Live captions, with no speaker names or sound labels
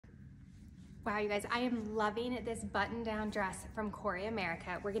Wow, you guys, I am loving this button-down dress from Corduroy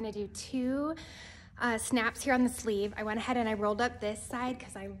America. We're gonna do two snaps here on the sleeve. I went ahead and I rolled up this side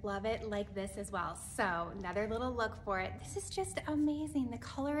because I love it like this as well. So another little look for it. This is just amazing. The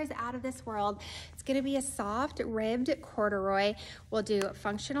color is out of this world. It's gonna be a soft ribbed corduroy. We'll do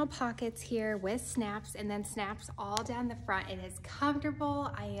functional pockets here with snaps and then snaps all down the front. It is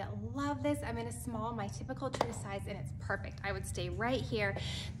comfortable. I love this. I'm in a small, my typical true size, and it's perfect. I would stay right here.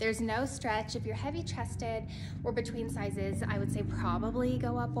 There's no stretch. If you're heavy chested or between sizes, I would say probably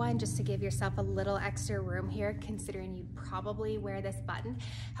go up one just to give yourself a little extra room here, considering you probably wear this button.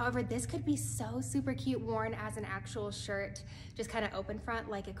 However, this could be so super cute worn as an actual shirt, just kind of open front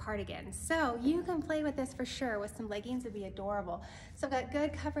like a cardigan. So you can play with this for sure. With some leggings, it'd be adorable. So I've got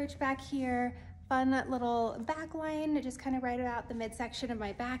good coverage back here, fun little back line, just kind of right about the midsection of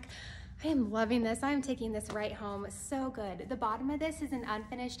my back. I am loving this. I'm taking this right home. So good. The bottom of this is an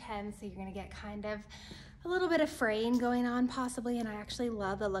unfinished hem, so you're gonna get kind of a little bit of fraying going on possibly, and I actually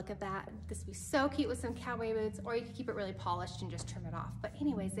love the look of that. This would be so cute with some cowboy boots, or you could keep it really polished and just trim it off. But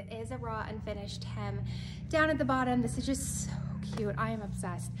anyways, it is a raw unfinished hem down at the bottom. This is just so cute. I am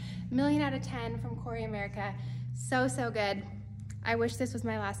obsessed. 1,000,000 out of 10 from Corduroy America. So, so good. I wish this was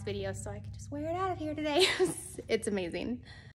my last video so I could just wear it out of here today. It's amazing.